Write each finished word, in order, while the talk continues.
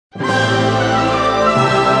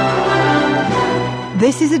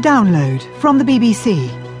This is a download from the BBC.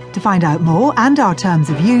 To find out more and our terms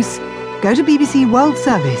of use, go to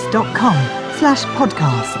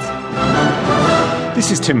bbcworldservice.com/podcasts. This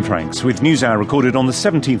is Tim Franks with Newshour recorded on the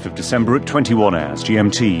 17th of December at 21 hours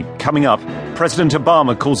GMT. Coming up, President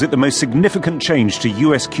Obama calls it the most significant change to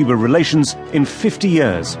US-Cuba relations in 50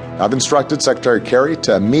 years. I've instructed Secretary Kerry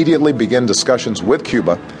to immediately begin discussions with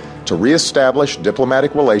Cuba to reestablish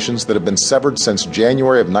diplomatic relations that have been severed since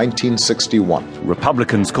January of 1961.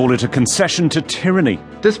 Republicans call it a concession to tyranny.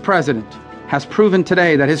 This president has proven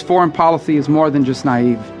today that his foreign policy is more than just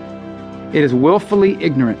naive. It is willfully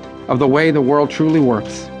ignorant of the way the world truly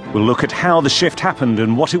works. We'll look at how the shift happened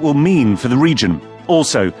and what it will mean for the region.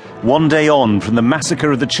 Also, one day on from the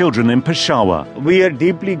massacre of the children in Peshawar. We are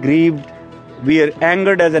deeply grieved. We are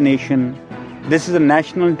angered as a nation. This is a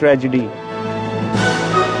national tragedy.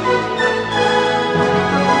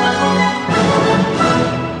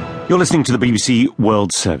 You're listening to the BBC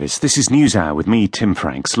World Service. This is Newshour with me, Tim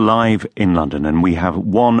Franks, live in London, and we have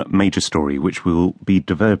one major story which we'll be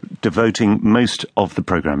devoting most of the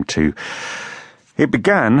programme to. It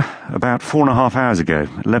began about 4.5 hours ago,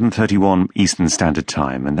 11:31 Eastern Standard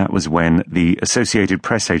Time, and that was when the Associated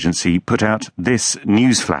Press Agency put out this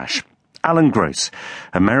news flash. Alan Gross,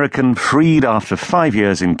 American freed after 5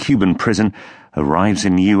 years in Cuban prison, arrives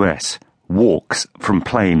in the US, walks from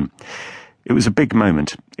plane. It was a big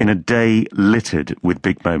moment in a day littered with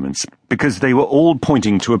big moments because they were all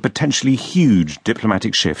pointing to a potentially huge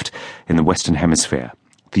diplomatic shift in the Western Hemisphere.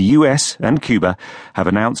 The US and Cuba have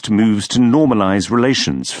announced moves to normalise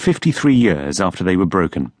relations 53 years after they were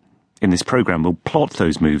broken. In this programme, we'll plot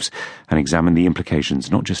those moves and examine the implications,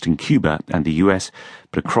 not just in Cuba and the US,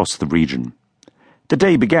 but across the region. The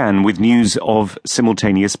day began with news of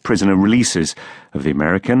simultaneous prisoner releases of the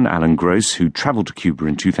American Alan Gross, who travelled to Cuba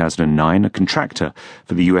in 2009, a contractor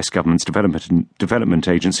for the US government's development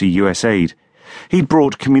agency USAID. He'd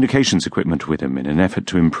brought communications equipment with him in an effort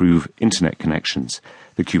to improve internet connections.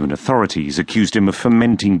 The Cuban authorities accused him of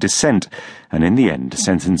fomenting dissent and in the end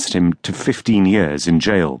sentenced him to 15 years in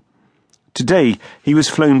jail. Today, he was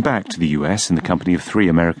flown back to the US in the company of 3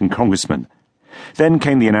 American congressmen. Then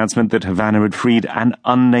came the announcement that Havana had freed an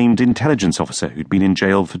unnamed intelligence officer who'd been in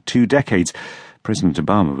jail for 2 decades. President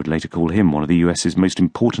Obama would later call him one of the US's most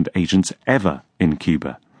important agents ever in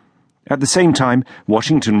Cuba. At the same time,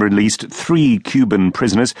 Washington released 3 Cuban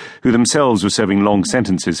prisoners who themselves were serving long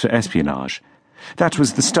sentences for espionage. That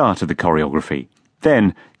was the start of the choreography.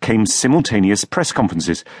 Then came simultaneous press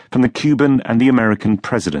conferences from the Cuban and the American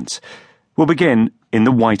presidents. We'll begin in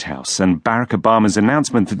the White House and Barack Obama's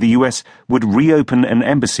announcement that the US would reopen an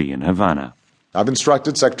embassy in Havana. I've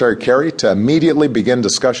instructed Secretary Kerry to immediately begin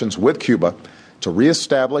discussions with Cuba to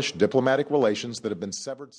reestablish diplomatic relations that have been severed.